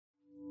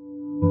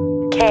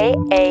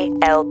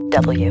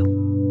KALW.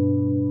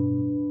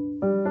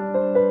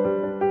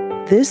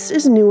 This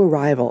is New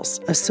Arrivals,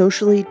 a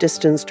socially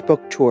distanced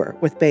book tour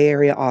with Bay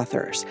Area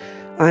authors.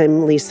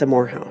 I'm Lisa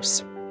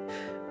Morehouse.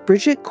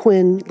 Bridget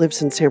Quinn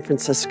lives in San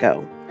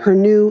Francisco. Her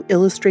new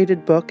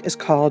illustrated book is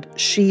called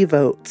She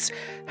Votes: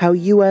 How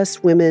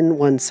U.S. Women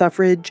Won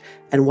Suffrage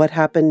and What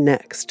Happened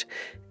Next.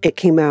 It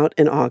came out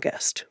in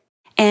August.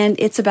 And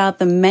it's about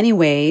the many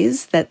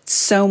ways that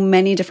so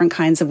many different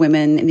kinds of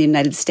women in the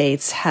United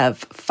States have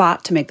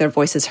fought to make their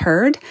voices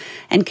heard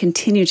and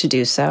continue to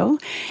do so.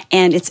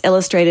 And it's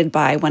illustrated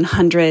by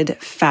 100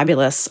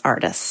 fabulous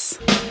artists.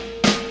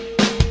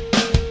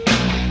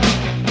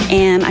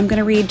 And I'm going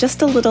to read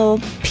just a little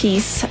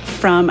piece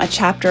from a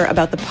chapter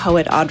about the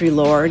poet Audre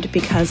Lorde,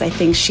 because I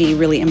think she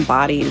really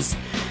embodies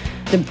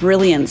the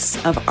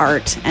brilliance of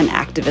art and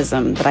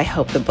activism that I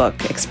hope the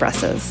book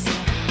expresses.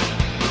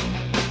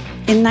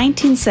 In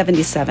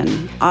 1977,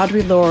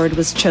 Audre Lorde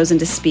was chosen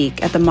to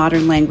speak at the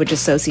Modern Language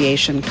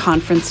Association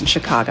conference in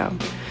Chicago.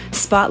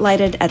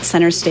 Spotlighted at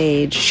center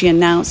stage, she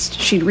announced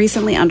she'd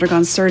recently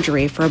undergone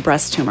surgery for a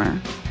breast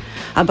tumor,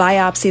 a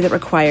biopsy that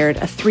required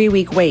a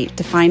 3-week wait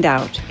to find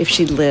out if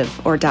she'd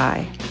live or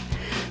die.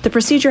 The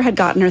procedure had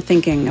gotten her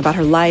thinking about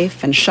her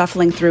life and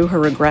shuffling through her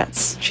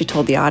regrets, she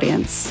told the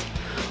audience.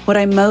 "What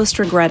I most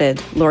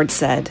regretted," Lorde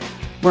said,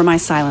 "were my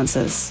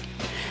silences."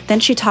 Then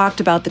she talked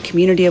about the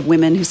community of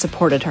women who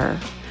supported her,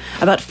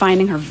 about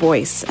finding her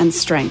voice and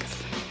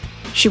strength.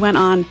 She went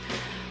on,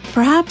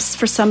 "Perhaps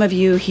for some of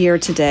you here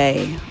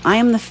today, I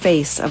am the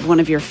face of one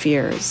of your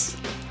fears.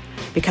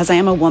 Because I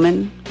am a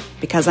woman,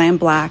 because I am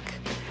Black,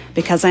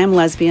 because I am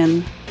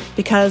lesbian,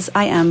 because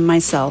I am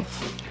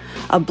myself,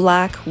 a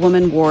Black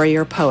woman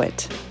warrior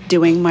poet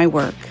doing my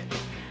work.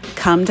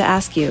 Come to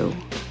ask you,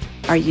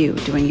 are you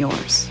doing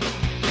yours?"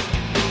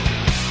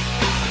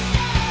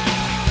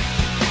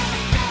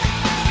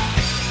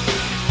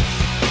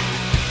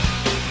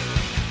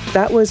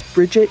 That was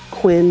Bridget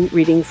Quinn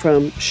reading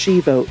from She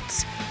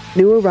Votes.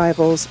 New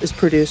Arrivals is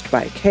produced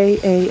by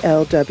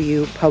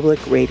KALW Public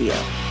Radio.